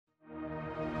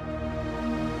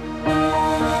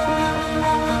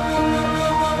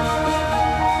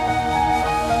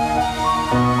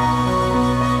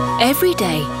Every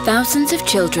day, thousands of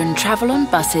children travel on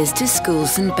buses to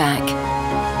schools and back.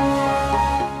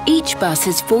 Each bus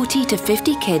has 40 to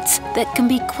 50 kids that can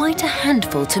be quite a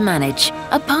handful to manage.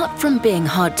 Apart from being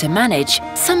hard to manage,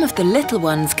 some of the little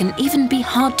ones can even be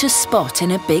hard to spot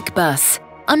in a big bus.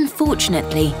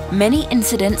 Unfortunately, many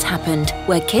incidents happened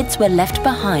where kids were left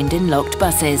behind in locked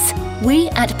buses. We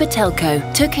at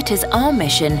Batelco took it as our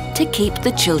mission to keep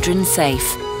the children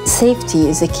safe. Safety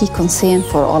is a key concern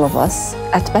for all of us.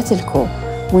 At Batelco,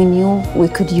 we knew we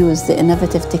could use the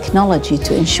innovative technology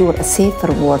to ensure a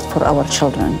safer world for our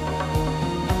children.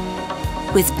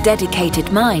 With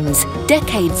dedicated minds,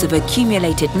 decades of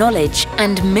accumulated knowledge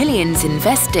and millions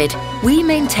invested, we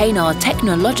maintain our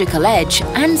technological edge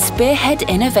and spearhead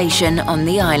innovation on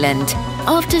the island.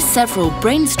 After several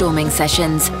brainstorming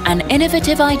sessions, an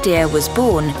innovative idea was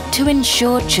born to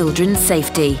ensure children's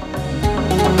safety.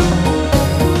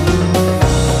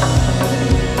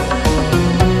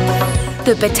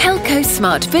 The Batelco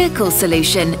Smart Vehicle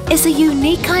Solution is a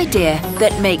unique idea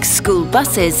that makes school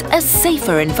buses a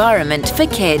safer environment for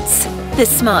kids. The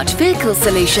Smart Vehicle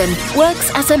Solution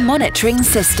works as a monitoring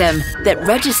system that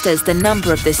registers the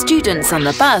number of the students on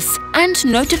the bus and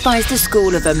notifies the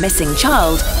school of a missing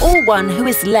child or one who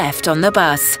is left on the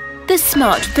bus. The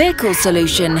Smart Vehicle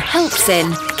Solution helps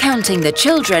in counting the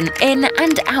children in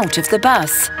and out of the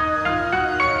bus,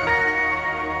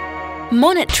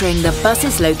 monitoring the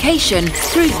bus's location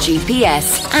through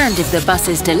GPS, and if the bus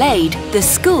is delayed, the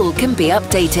school can be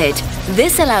updated.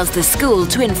 This allows the school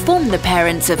to inform the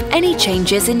parents of any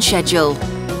changes in schedule.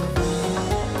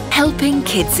 Helping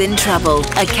kids in trouble,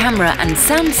 a camera and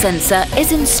sound sensor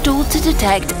is installed to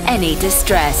detect any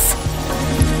distress.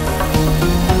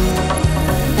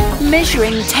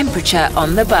 Measuring temperature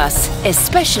on the bus,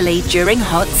 especially during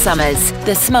hot summers.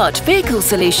 The Smart Vehicle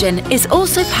Solution is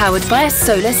also powered by a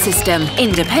solar system,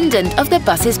 independent of the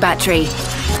bus's battery.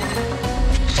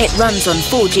 It runs on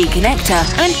 4G connector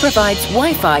and provides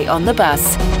Wi-Fi on the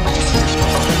bus.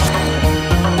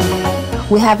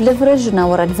 We have leveraged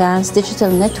our advanced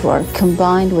digital network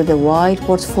combined with a wide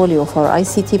portfolio for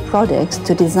ICT products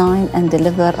to design and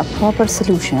deliver a proper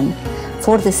solution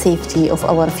for the safety of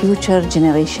our future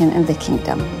generation in the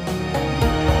kingdom.